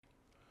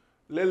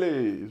Lele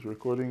is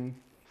recording.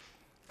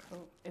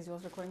 Cool. Is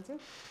yours recording too?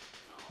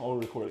 All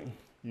recording.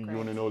 You Great.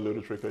 want to know a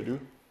little trick I do?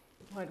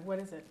 What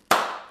is it?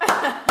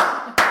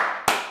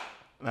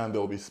 And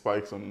there'll be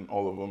spikes on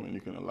all of them, and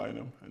you can align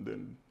them, and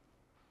then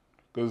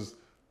because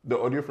the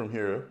audio from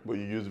here, but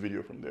you use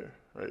video from there,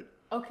 right?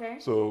 Okay.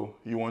 So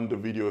you want the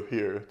video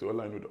here to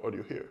align with the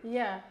audio here,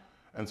 Yeah.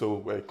 and so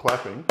by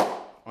clapping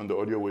on the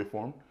audio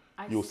waveform,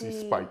 you'll see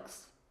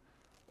spikes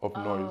of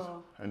noise,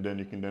 Oh. and then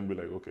you can then be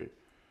like, okay,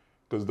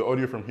 because the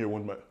audio from here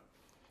won't matter.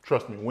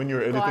 Trust me, when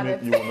you're editing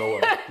it. you will know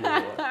what. You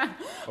will know what.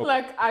 Okay.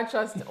 Look, I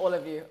trust all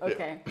of you.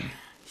 Okay.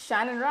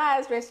 Shine and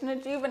rise, rest and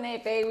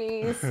rejuvenate,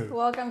 babies.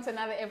 Welcome to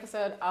another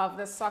episode of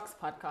the Socks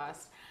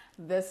Podcast.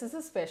 This is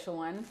a special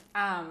one.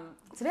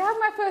 Today I have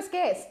my first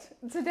guest.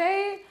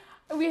 Today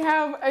we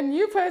have a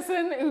new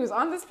person who's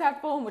on this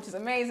platform, which is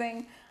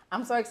amazing.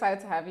 I'm so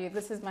excited to have you.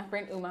 This is my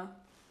friend Uma.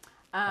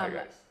 Hi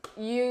guys.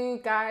 You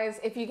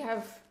guys, if you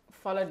have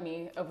followed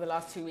me over the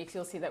last 2 weeks,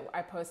 you'll see that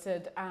I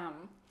posted a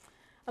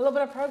little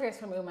bit of progress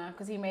from Uma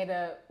because we made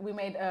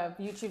a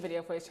YouTube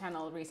video for his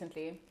channel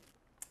recently.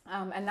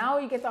 And now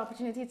you get the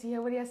opportunity to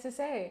hear what he has to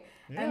say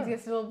and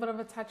get a little bit of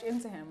a touch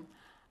into him.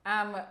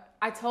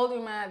 I told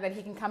Uma that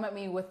he can come at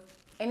me with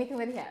anything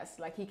that he has.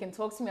 Like he can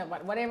talk to me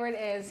about whatever it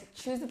is,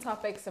 choose the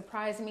topic,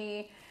 surprise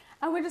me,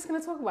 and we're just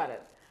going to talk about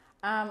it.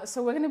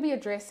 So we're going to be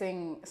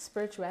addressing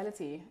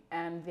spirituality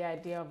and the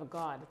idea of a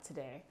God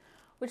today,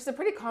 which is a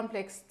pretty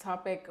complex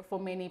topic for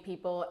many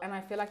people. And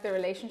I feel like the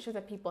relationship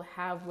that people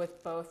have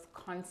with both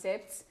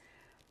concepts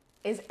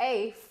is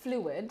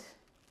fluid,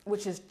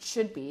 which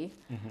should be,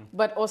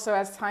 but also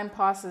as time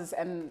passes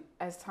and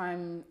as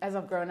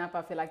I've grown up,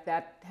 I feel like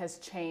that has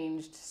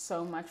changed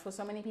so much for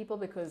so many people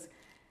because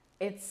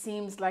it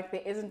seems like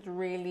there isn't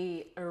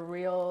really a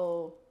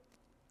real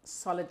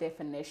solid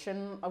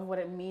definition of what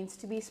it means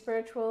to be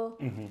spiritual.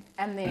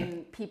 And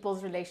then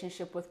people's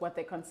relationship with what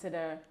they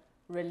consider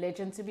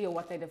religion to be or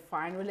what they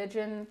define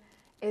religion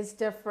is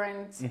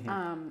different.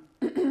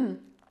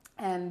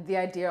 And the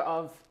idea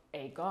of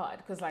a God,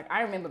 because like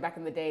I remember back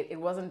in the day, it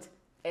wasn't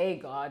a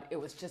God,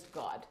 it was just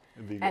God.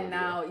 And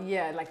now,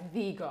 like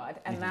the God.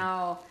 And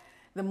now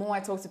the more I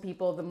talk to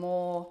people, the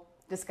more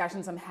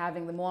discussions I'm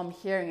having, the more I'm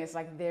hearing is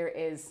like there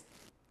is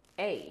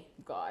a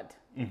God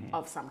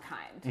of some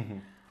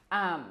kind.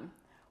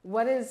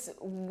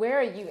 Where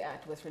are you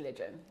at with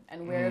religion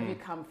and where have you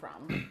come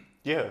from?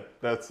 Yeah,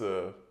 that's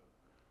a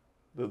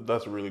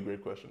really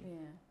great question.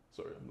 Yeah.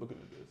 Sorry, I'm looking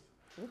at this.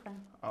 Okay.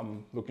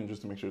 I'm looking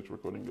just to make sure it's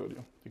recording the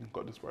audio. You can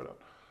cut this part out.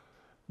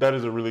 That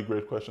is a really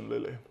great question,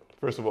 Lele.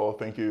 First of all,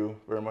 thank you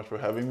very much for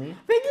having me.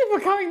 Thank you for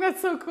coming.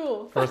 That's so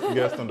cool. First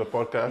guest on the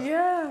podcast.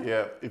 Yeah.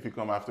 Yeah, if you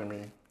come after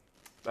me,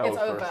 It's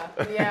over.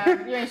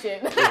 Yeah, you ain't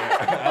shit.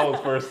 Yeah, I was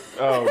first.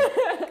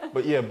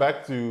 But yeah,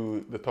 back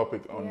to the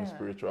topic on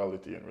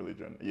spirituality and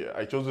religion. Yeah,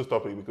 I chose this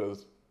topic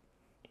because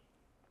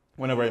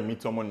whenever I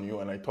meet someone new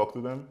and I talk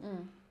to them,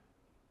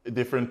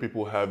 different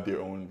people have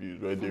their own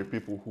views, right? There are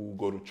people who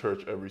go to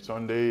church every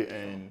Sunday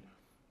and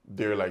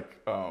they're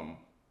like,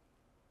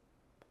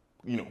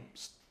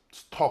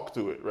 talk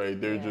to it, right?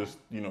 They're just,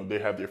 they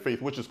have their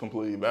faith, which is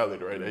completely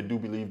valid, right? I do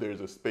believe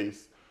there's a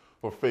space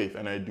for faith,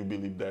 and I do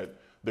believe that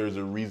there's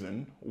a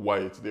reason why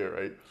it's there,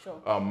 right?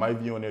 Sure. My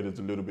view on it is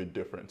a little bit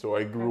different. So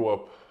I grew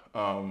up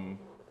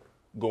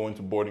going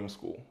to boarding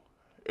school,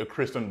 a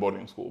Christian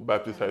boarding school,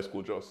 Baptist High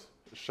School, just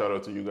shout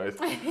out to you guys.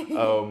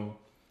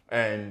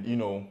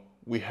 And,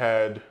 we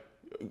had,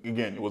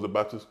 again, it was a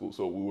Baptist school,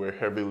 so we were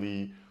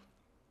heavily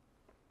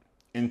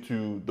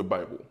into the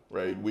Bible,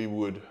 right? We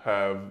would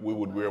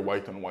wear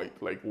white and white,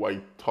 like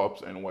white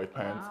tops and white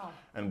pants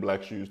and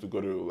black shoes to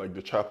go to like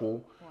the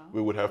chapel. Wow.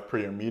 We would have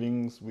prayer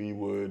meetings. We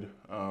would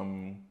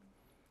there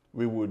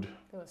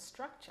was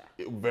structure.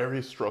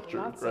 Very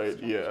structured, Lots right? of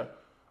structure.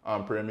 Yeah.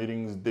 Prayer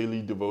meetings,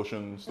 daily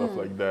devotion, stuff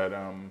like that.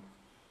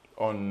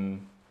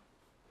 On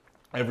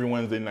every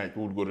Wednesday night,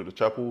 we would go to the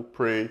chapel,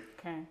 pray.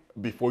 Okay.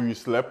 Before you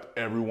slept,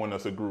 everyone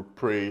as a group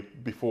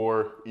prayed.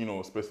 Before,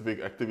 specific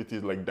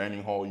activities like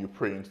dining hall, you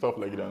pray and stuff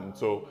like that. And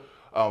so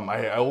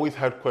I always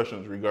had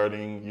questions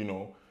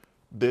regarding,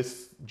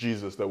 this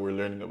Jesus that we're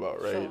learning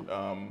about, right?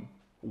 Sure.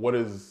 What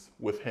is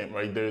with him,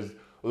 right? There's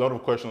a lot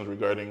of questions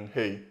regarding,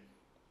 hey,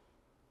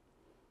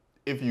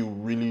 if you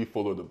really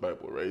follow the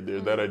Bible, right?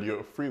 There's that idea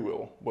of free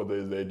will, but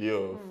there's the idea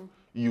of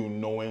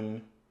him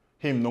knowing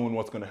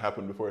what's going to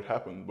happen before it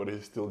happens, but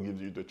it still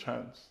gives you the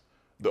chance,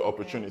 the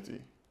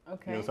opportunity.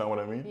 Okay. You understand what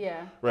I mean?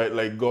 Yeah. Right?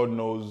 Like God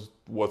knows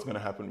what's going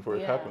to happen before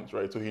it happens,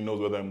 right? So he knows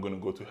whether I'm going to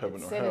go to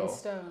heaven or hell. Set in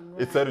stone.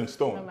 Right? It's set in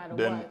stone. No matter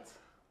what.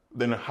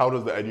 Then how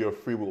does the idea of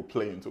free will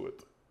play into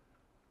it?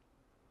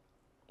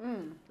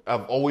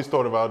 I've always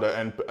thought about that.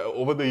 And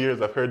over the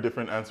years, I've heard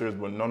different answers,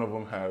 but none of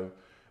them have.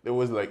 There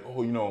was like,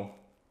 we don't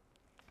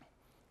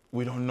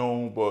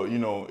know, but,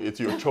 it's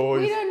your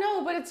choice. We don't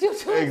know, but it's your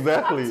choice.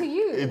 Exactly. It's up to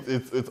you.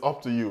 It's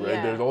up to you, right?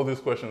 Yeah. There's all these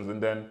questions. And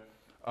then,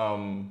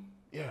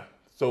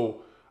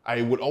 so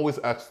I would always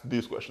ask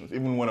these questions,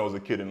 even when I was a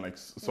kid in like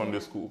Sunday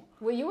school.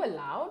 Were you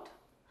allowed?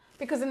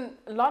 Because in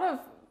a lot of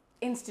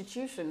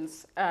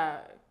institutions,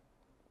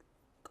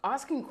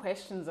 asking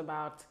questions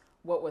about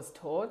what was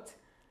taught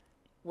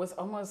was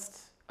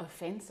almost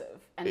offensive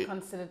and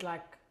considered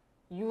like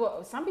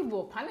some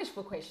people were punished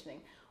for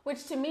questioning,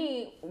 which to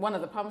me, one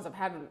of the problems I've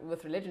had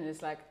with religion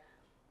is like,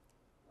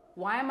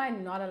 why am I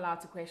not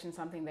allowed to question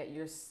something that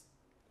you're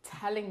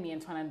telling me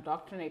and trying to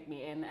indoctrinate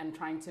me in and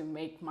trying to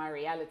make my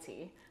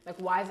reality? Like,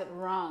 why is it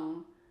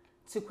wrong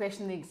to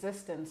question the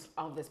existence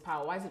of this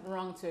power? Why is it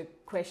wrong to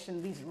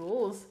question these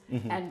rules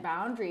and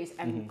boundaries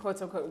and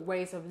quote unquote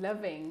ways of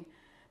living?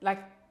 Like,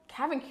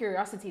 having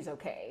curiosity is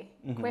okay.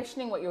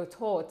 Questioning what you're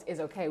taught is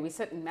okay. We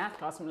sit in math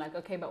class and we're like,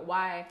 okay, but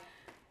why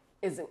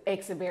is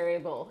X a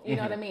variable? You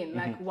know what I mean?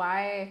 Like,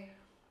 why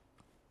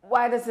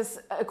does this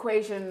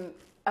equation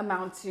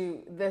amount to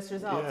this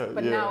result?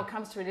 But now it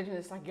comes to religion,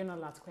 it's like, you're not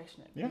allowed to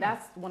question it.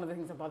 That's one of the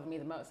things that bothered me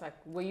the most. Like,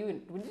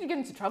 did you get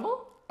into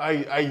trouble?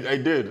 I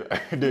did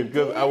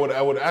because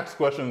I would ask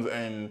questions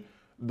and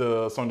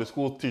the Sunday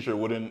school teacher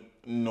wouldn't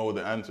know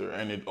the answer,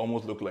 and it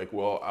almost looked like,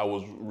 well, I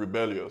was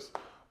rebellious.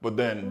 But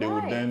then they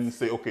would then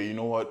say, okay, you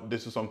know what?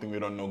 This is something we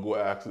don't know. Go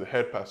ask the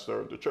head pastor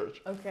of the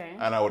church. Okay.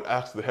 And I would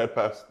ask the head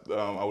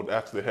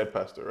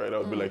pastor. Right? I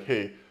would be like,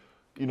 hey,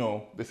 you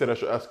know, they said I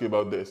should ask you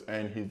about this,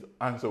 and his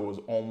answer was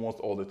almost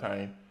all the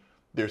time,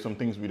 there's some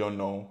things we don't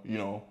know. You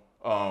know.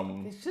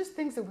 It's just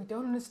things that we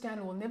don't understand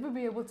and we'll never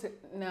be able to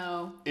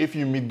know. If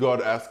you meet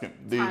God, ask him.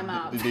 They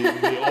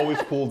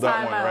always pull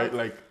that one, right?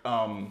 Like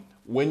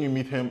when you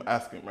meet him,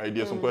 ask him, right?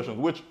 There's some questions,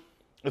 which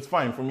it's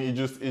fine for me. It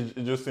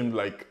just seemed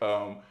like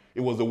it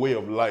was a way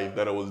of life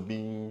that I was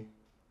being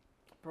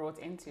brought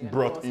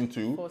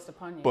into, forced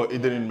upon you. But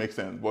it didn't make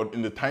sense. But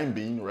in the time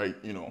being, right,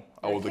 you know,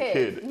 I was a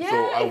kid, yeah,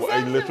 so exactly.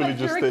 I literally like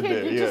just stayed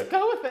there. You just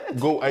go with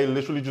it. I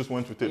literally just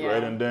went with it,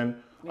 right? And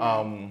then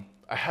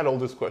I had all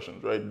these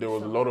questions, right? There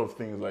was a lot of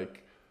things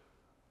like,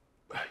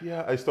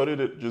 I studied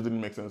it, just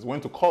didn't make sense.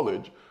 Went to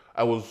college,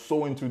 I was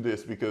so into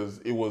this because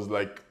it was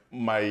like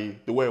the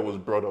way I was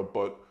brought up,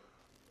 but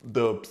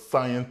the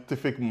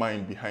scientific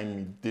mind behind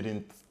me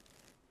didn't.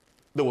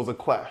 There was a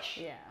clash,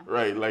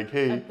 right? Like,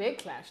 hey, a big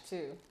clash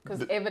too,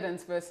 because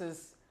evidence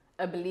versus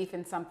a belief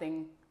in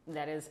something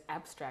that is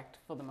abstract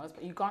for the most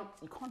part. You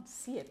can't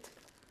see it.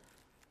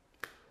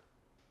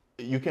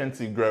 You can't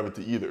see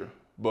gravity either,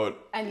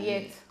 and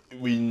yet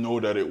we know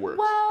that it works.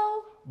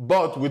 Well,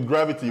 but with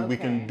gravity, we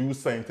can do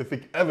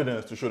scientific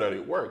evidence to show that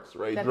it works,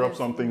 right? That drop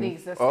something the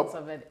existence up,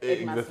 of it,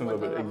 existence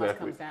of it,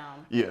 exactly. Comes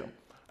down. Yeah,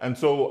 and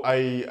so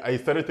I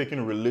started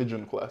taking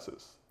religion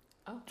classes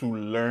to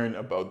learn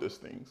about these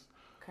things.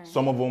 Okay.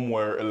 Some of them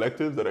were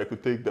electives that I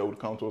could take that would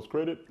count towards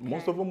credit. Okay.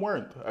 Most of them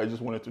weren't. I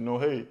just wanted to know,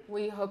 hey. Were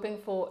you hoping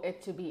for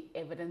it to be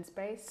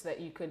evidence-based so that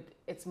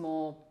it's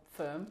more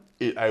firm?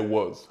 I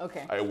was.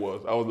 Okay. I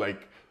was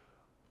like,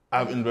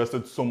 I've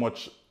invested so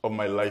much of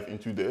my life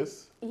into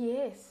this.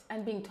 Yes,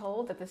 and being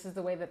told that this is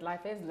the way that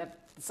life is and that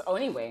it's the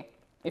only way,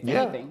 if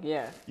anything.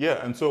 Yeah.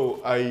 Yeah, and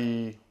so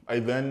I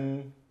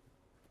then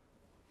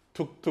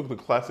took the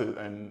classes,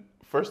 and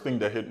first thing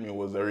that hit me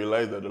was I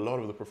realized that a lot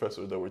of the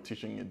professors that were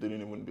teaching it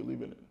didn't even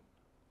believe in it.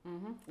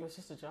 Mm-hmm. It was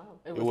just a job.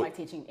 It was like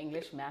teaching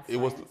English, math, science. It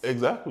was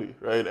exactly,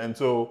 right? And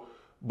so,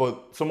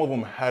 but some of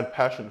them had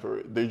passion for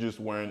it. They just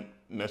weren't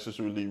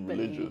necessarily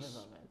religious.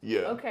 Yeah.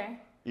 Okay.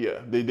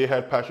 Yeah, they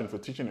had passion for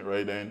teaching it,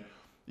 right? And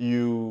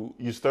you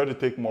start to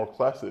take more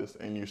classes,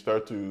 and you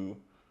started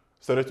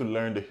to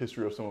learn the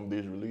history of some of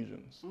these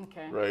religions,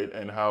 right?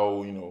 And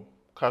how, you know,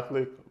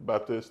 Catholic,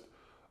 Baptist,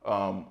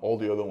 all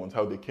the other ones,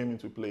 how they came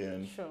into play,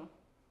 and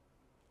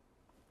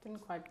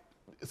didn't quite.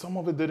 Some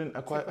of it didn't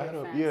quite add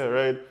up, right?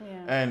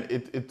 Yeah. And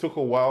it took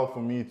a while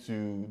for me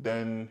to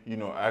then, you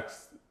know,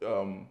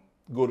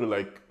 go to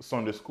like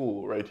Sunday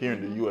school right here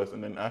in the U.S.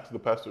 and then ask the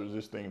pastors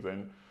these things,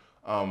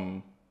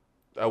 and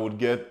I would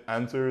get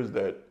answers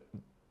that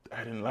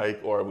I didn't like,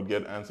 or I would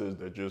get answers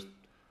that just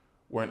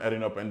weren't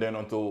adding up. And then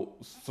it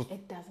doesn't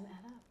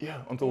add up.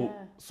 Yeah, until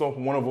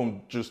one of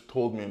them just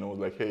told me, and I was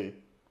like, hey,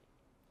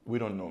 we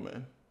don't know,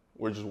 man.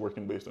 We're just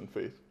working based on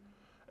faith.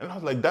 And I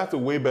was like, that's a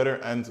way better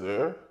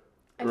answer,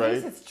 right? At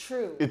least it's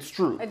true. It's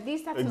true. At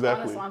least that's an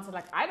honest answer.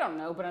 Like, I don't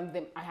know, but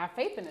I have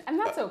faith in it. And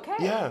that's okay.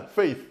 Yeah,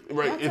 faith,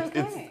 right?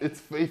 That's it's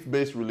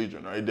faith-based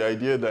religion, right? The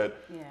idea that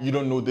you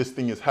don't know this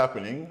thing is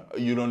happening.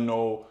 You don't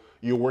know.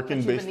 You're working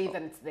but based. You believe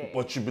that it's there.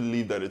 But you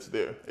believe that it's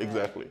there. Yeah.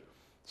 Exactly.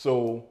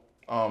 So,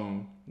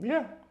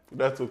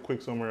 that's a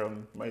quick summary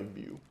on my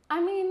view.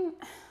 I mean,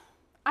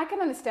 I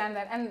can understand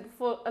that. And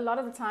for a lot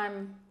of the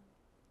time,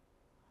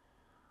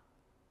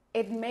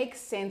 it makes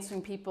sense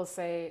when people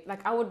say,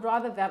 like, I would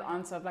rather that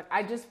answer of, like,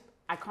 I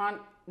can't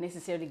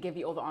necessarily give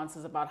you all the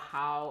answers about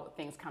how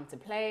things come to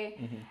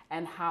play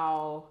and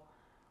how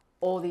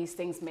all these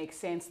things make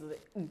sense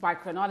by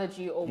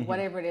chronology or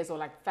whatever it is, or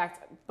like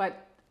fact,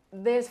 but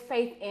there's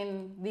faith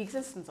in the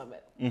existence of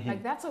it.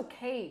 Like, that's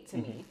okay to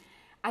me.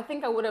 I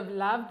think I would have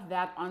loved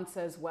that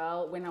answer as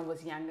well when I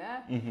was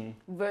younger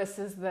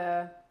versus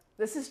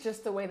this is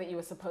just the way that you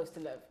were supposed to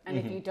live. And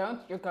if you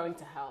don't, you're going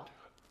to hell.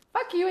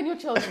 Fuck you and your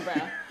children, bro.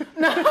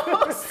 No,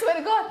 I swear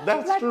to God.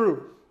 That's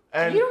true.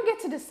 And you don't get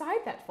to decide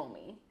that for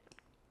me.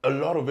 A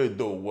lot of it,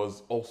 though,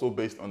 was also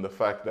based on the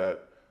fact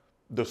that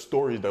the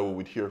stories that we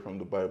would hear from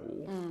the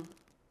Bible.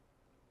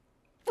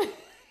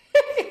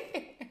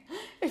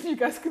 If you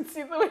guys could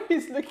see the way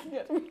he's looking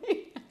at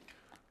me.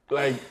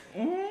 Like,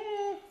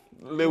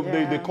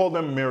 they call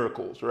them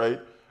miracles, right?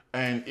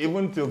 And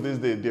even till this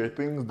day, there are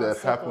things that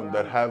happen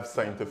that have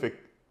scientific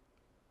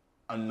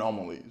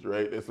anomalies,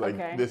 right? It's like,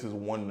 this is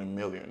 1 in a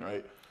million,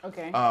 right?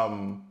 Okay.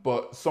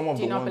 But some of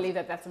Do you the not ones, believe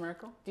that that's a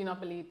miracle? Do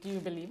you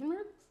believe in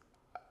miracles?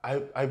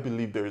 I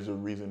believe there is a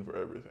reason for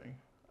everything.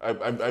 I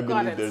Got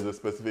believe it. there's a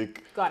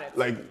specific, Got it.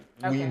 like,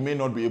 we Okay. may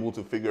not be able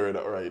to figure it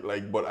out, right?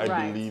 Like, but I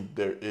Right. believe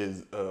there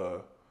is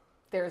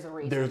There's a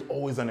reason. there's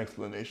always an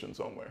explanation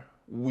somewhere.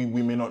 We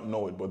may not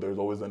know it, but there's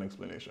always an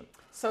explanation.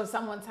 So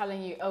someone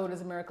telling you, "Oh, it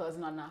is a miracle," is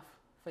not enough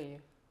for you,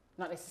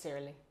 not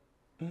necessarily.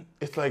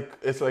 It's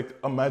like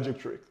a magic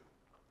trick.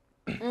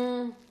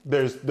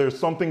 There's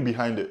something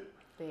behind it,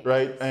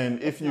 right?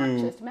 And if It's not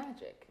just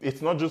magic.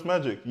 it's not just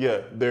magic.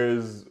 Yeah,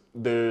 there's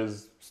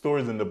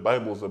stories in the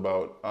Bibles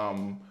about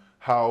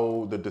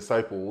how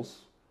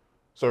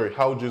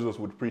how Jesus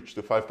would preach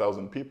to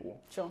 5,000 people.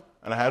 Sure.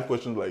 And I had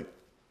questions like,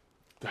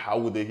 how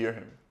would they hear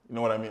him? You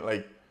know what I mean?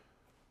 Like,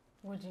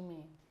 What do you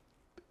mean?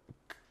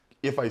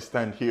 if I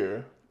stand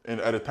here and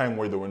at a time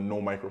where there were no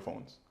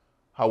microphones,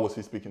 how was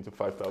he speaking to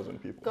 5,000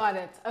 people? Got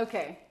it.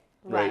 Okay.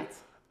 Right.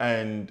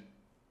 And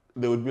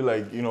they would be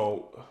like,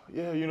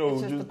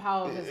 It's just the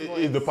power of his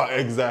voice.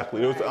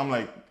 Exactly. Right. I'm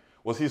like,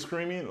 was he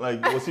screaming?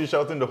 Like, was he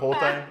shouting the whole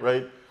time?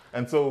 Right?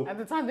 And so At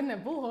the time, didn't have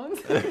bullhorns.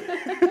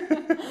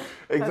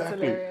 exactly. That's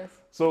hilarious.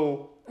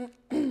 So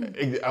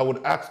I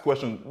would ask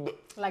questions.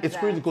 Like it's that.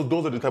 crazy because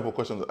those are the type of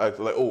questions I ask.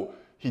 Like, oh,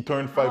 he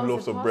turned 5 How is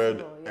loaves it of bread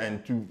possible?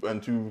 Yeah.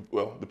 and two.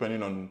 Well,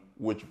 depending on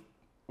which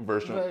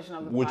version of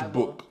the which Bible.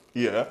 book.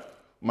 Yeah,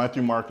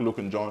 Matthew, Mark, Luke,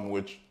 and John.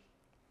 Which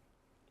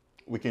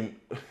we can.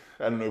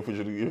 I don't know if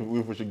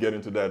we should get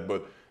into that,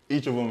 but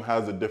each of them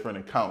has a different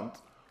account.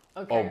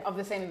 Okay. Of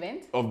the same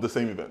event. Of the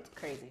same event.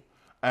 Crazy.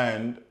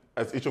 And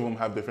as each of them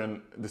have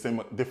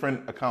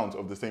different accounts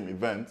of the same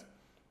event,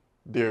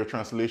 their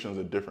translations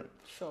are different.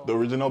 Sure. The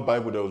original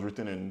Bible that was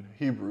written in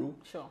Hebrew,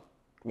 Sure.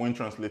 when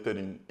translated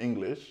in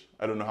English,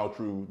 I don't know how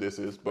true this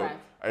is, but Right.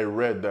 I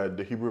read that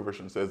the Hebrew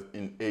version says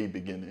in a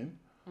beginning,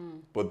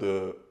 but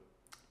the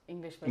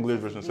English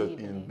version says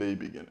in the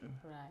beginning.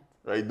 Right.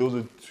 Right? Those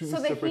are two So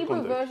the separate Hebrew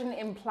contexts. version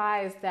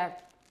implies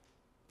that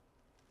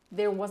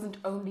there wasn't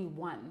only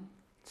one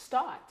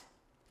start,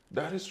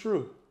 That is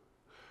true.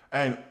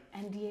 And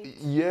and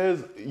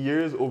yet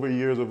years over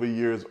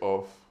years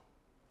of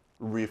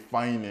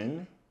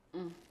refining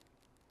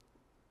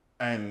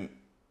and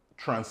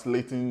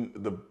translating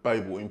the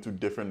Bible into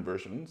different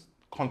versions,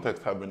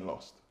 context have been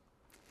lost.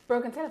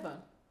 broken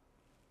telephone.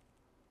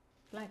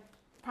 Like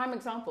prime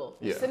example.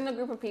 You Yeah. sit in a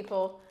group of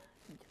people.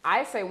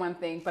 I say one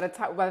thing, but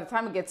by the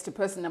time it gets to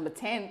person number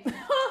 10,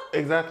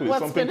 Exactly,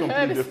 what's something been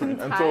heard completely is different.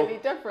 And entirely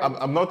so different.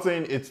 I'm not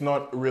saying it's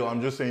not real.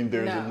 I'm just saying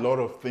there's a No. lot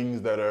of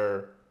things that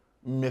are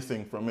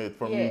missing from it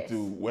for me Yes. to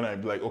when I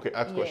like, okay,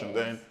 ask questions.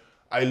 Yes. Then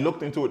I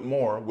looked into it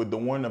more with the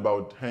one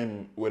about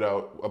him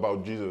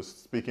about Jesus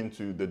speaking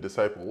to the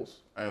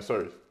disciples.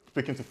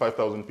 Speaking to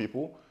 5,000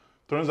 people.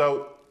 Turns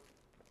out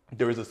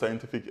there is a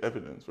scientific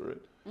evidence for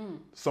it.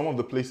 Some of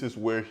the places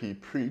where he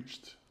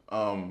preached,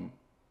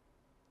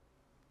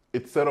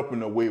 it's set up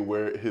in a way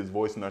where his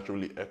voice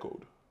naturally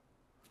echoed.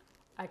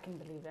 I can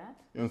believe that.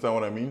 You understand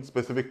what I mean?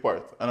 Specific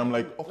parts. And I'm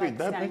like, okay, Like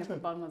that standing makes at the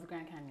sense. bottom of the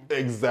Grand Canyon.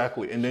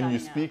 Exactly. And then you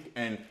Shutting up. speak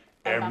and Bam, bam,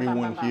 bam,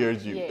 everyone bam, bam.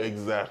 hears you. Yes.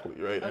 Exactly,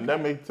 right? And that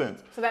Okay. makes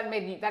sense. So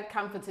that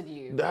comforted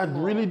you. That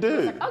more. really It was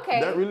did. like, okay.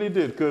 That really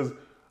did. Because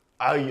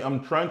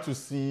I'm trying to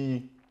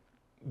see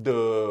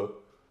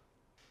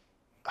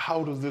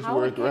how does this How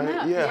it work, came right?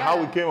 up, Yeah, how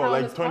yeah. it came How out. it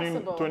Like is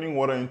possible. turning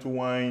water into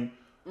wine.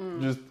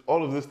 Just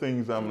all of these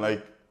things. I'm like,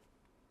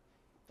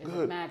 Is it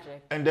good.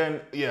 magic? And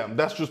then, yeah,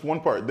 that's just one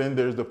part. Then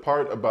there's the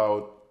part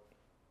about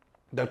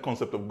that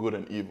concept of good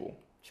and evil,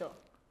 Sure.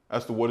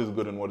 as to what is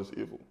good and what is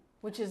evil.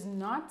 Which is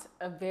not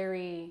a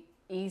very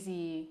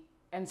easy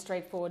and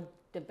straightforward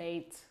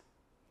debate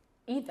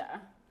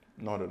either.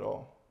 Not at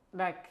all.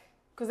 Like,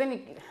 because then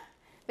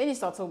you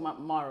start talking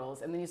about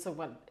morals, and then you talk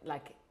about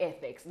like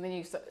ethics, and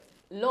then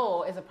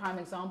law is a prime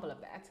example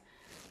of that.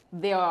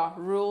 There are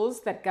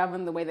rules that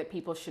govern the way that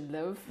people should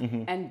live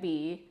and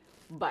be,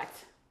 but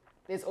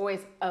there's always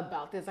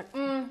there's like,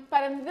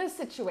 but in this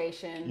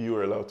situation, You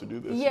are allowed to do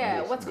this. yeah,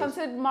 this, what's this.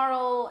 considered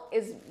moral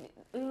is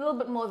a little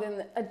bit more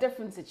than a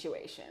different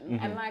situation,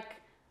 and like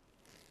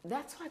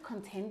that's what I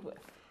contend with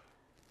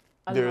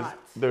a lot.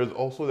 There's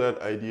also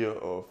that idea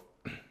of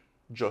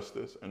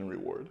justice and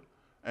reward,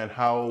 and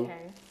how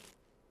Okay.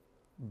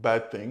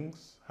 bad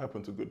things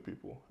happen to good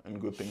people and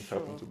good things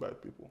happen Sure. to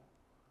bad people.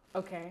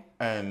 Okay.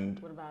 And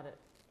What about it?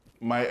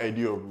 my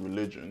idea of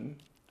religion,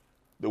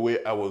 the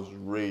way I was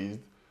raised,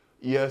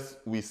 yes,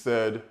 we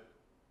said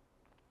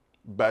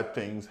bad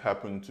things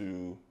happen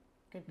to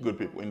good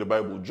people. In the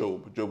Bible,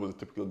 Job was a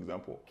typical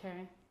example.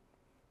 Okay.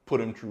 Put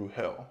him through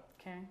hell.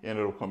 Okay. He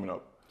ended up coming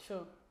up.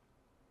 Sure.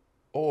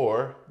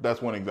 Or,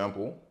 that's one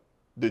example.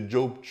 Did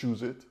Job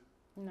choose it?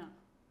 No.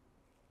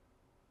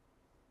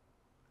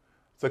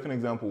 Second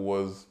example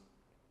was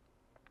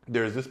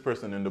there's this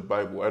person in the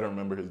Bible, I don't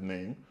remember his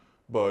name,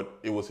 but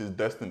it was his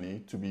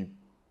destiny to be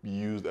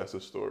used as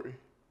a story.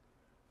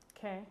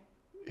 Okay.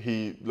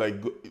 He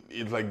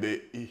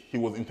he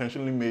was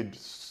intentionally made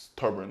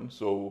stubborn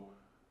so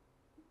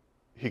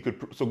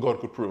God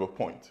could prove a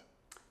point.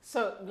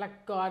 So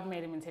like God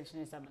made him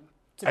intentionally stubborn.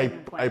 To prove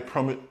a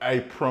point. I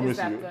promise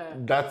that you.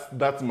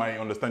 That's my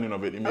understanding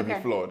of it. It may be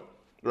flawed,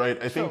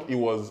 right? I think it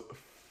was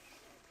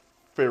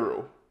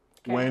Pharaoh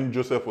when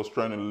Joseph was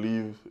trying to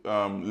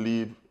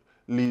leave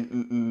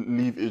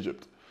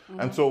Egypt,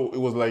 and so it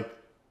was like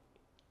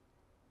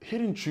he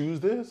didn't choose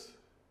this.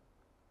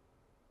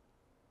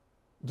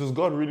 Does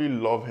God really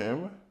love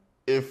him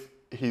if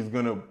he's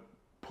gonna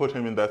put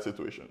him in that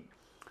situation?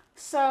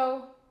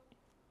 So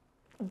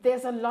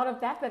there's a lot of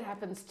that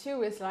happens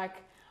too. Is like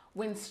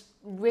when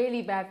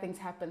really bad things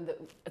happen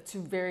to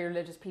very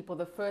religious people,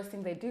 the first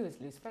thing they do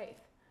is lose faith.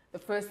 The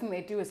first thing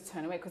they do is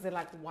turn away because they're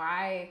like,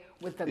 why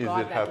would the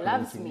God that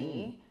loves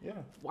me,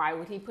 why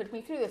would he put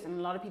me through this? And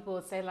a lot of people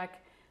would say like,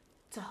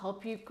 to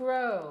help you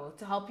grow,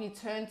 to help you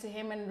turn to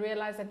him and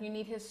realize that you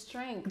need his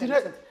strength.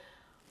 And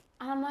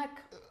I'm like,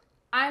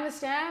 I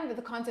understand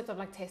the concept of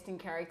like testing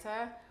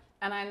character,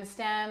 and I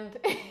understand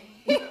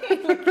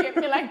looking at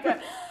me like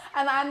that,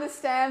 and I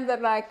understand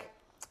that like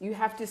you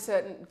have to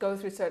go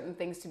through certain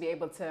things to be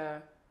able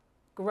to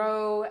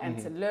grow and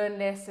to learn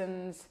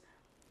lessons,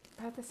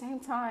 but at the same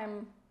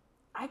time,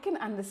 I can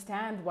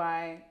understand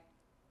why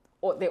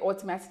they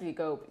automatically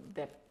go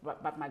that,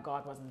 but my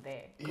God wasn't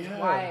there.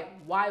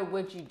 Why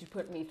would you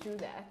put me through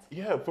that?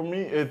 Yeah, for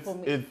me,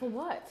 for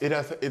what? It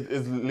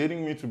is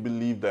leading me to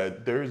believe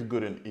that there is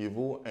good and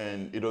evil,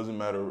 and it doesn't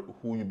matter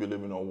who you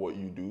believe in or what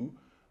you do.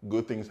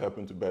 Good things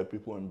happen to bad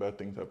people, and bad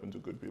things happen to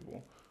good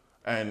people.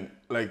 And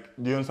like,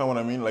 do you understand what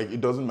I mean? Like,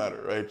 it doesn't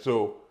matter, right?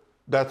 So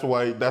that's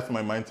my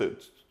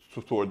mindset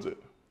towards it.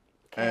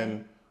 Okay.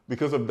 And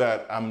because of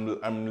that,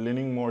 I'm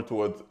leaning more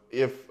towards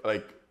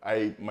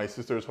my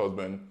sister's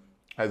husband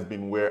has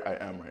been where I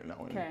am right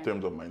now in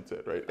terms of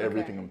mindset, right? Okay.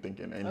 Everything I'm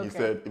thinking. And he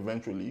said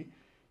eventually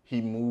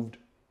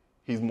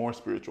he's more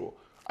spiritual.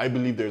 I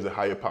believe there's a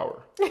higher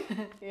power.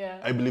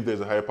 I believe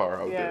there's a higher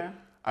power out there.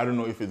 I don't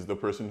know if it's the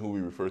person who we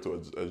refer to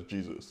as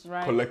Jesus.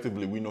 Right.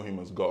 Collectively, we know him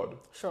as God.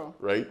 Sure.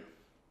 Right?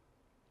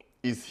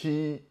 Is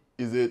he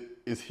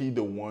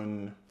the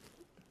one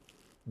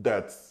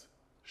that's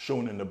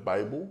shown in the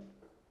Bible?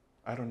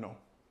 I don't know.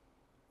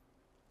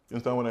 You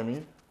understand what I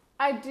mean?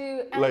 I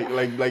do.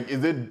 Like,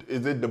 is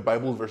it the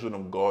Bible version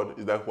of God?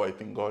 Is that who I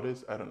think God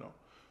is? I don't know.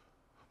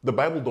 The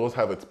Bible does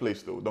have its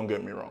place, though. Don't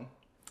get me wrong.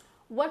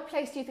 What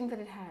place do you think that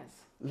it has?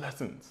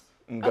 Lessons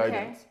and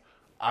guidance.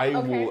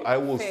 I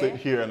will sit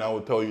here and I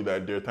will tell you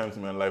that there are times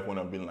in my life when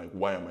I've been like,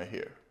 why am I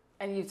here?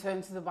 And you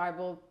turn to the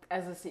Bible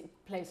as a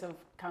place of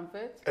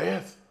comfort?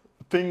 Yes.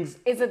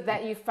 Is it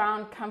that you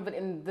found comfort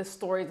in the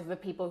stories of the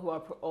people who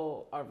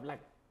are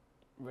like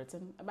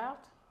written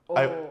about?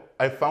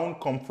 I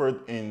found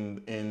comfort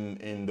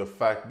in the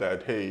fact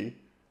that, hey,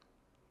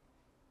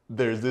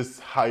 there's this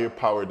higher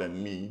power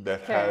than me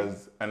that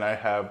has, and I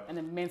have an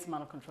immense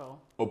amount of control.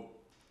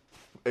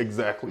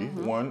 Exactly,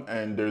 one,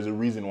 and there's a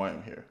reason why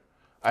I'm here.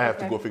 I have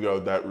to go figure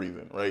out that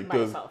reason, right?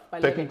 Because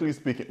technically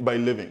speaking, by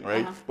living,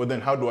 right? But then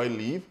how do I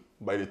live?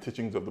 By the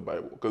teachings of the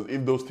Bible. Because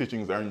if those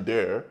teachings aren't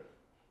there,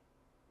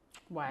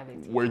 why are they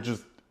teaching? We're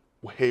just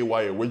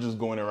haywire. We're just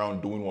going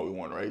around doing what we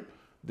want, right?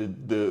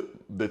 The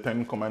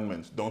 10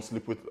 commandments: don't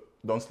sleep with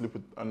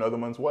another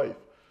man's wife,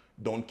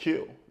 don't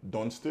kill,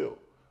 don't steal,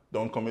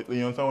 don't commit.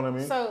 You understand what I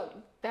mean? So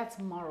that's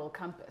moral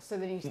compass. So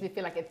then you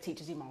feel like it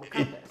teaches you moral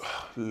compass.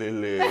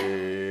 Lily.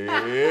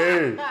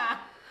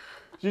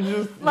 You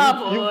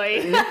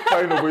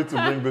find a way to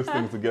bring this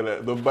thing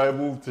together. The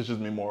Bible teaches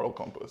me moral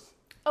compass.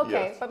 Okay,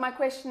 yes. But my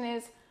question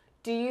is,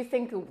 do you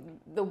think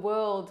the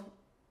world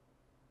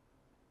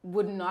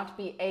would not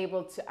be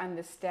able to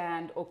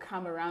understand or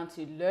come around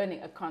to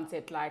learning a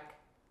concept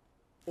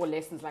or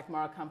lessons like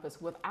moral compass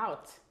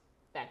without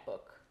that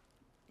book?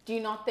 Do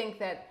you not think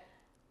that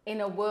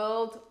in a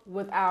world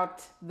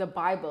without the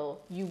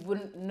Bible, you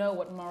wouldn't know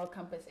what moral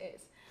compass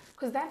is?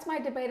 Because that's my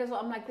debate as well.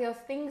 I'm like, there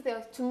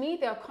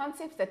are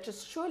concepts that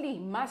just surely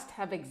must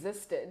have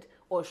existed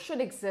or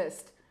should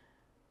exist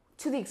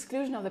to the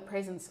exclusion of the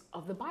presence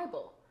of the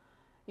Bible.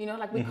 You know,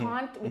 like we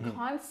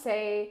can't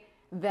say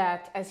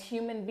that as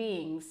human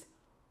beings,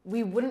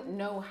 we wouldn't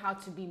know how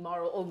to be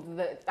moral, or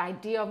the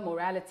idea of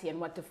morality and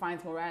what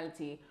defines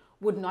morality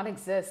would not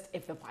exist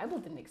if the Bible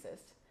didn't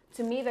exist.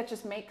 To me, that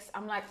just makes,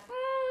 I'm like,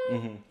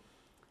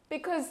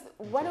 because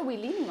what are we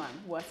leaning on?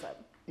 What's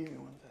up? Give me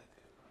one sec.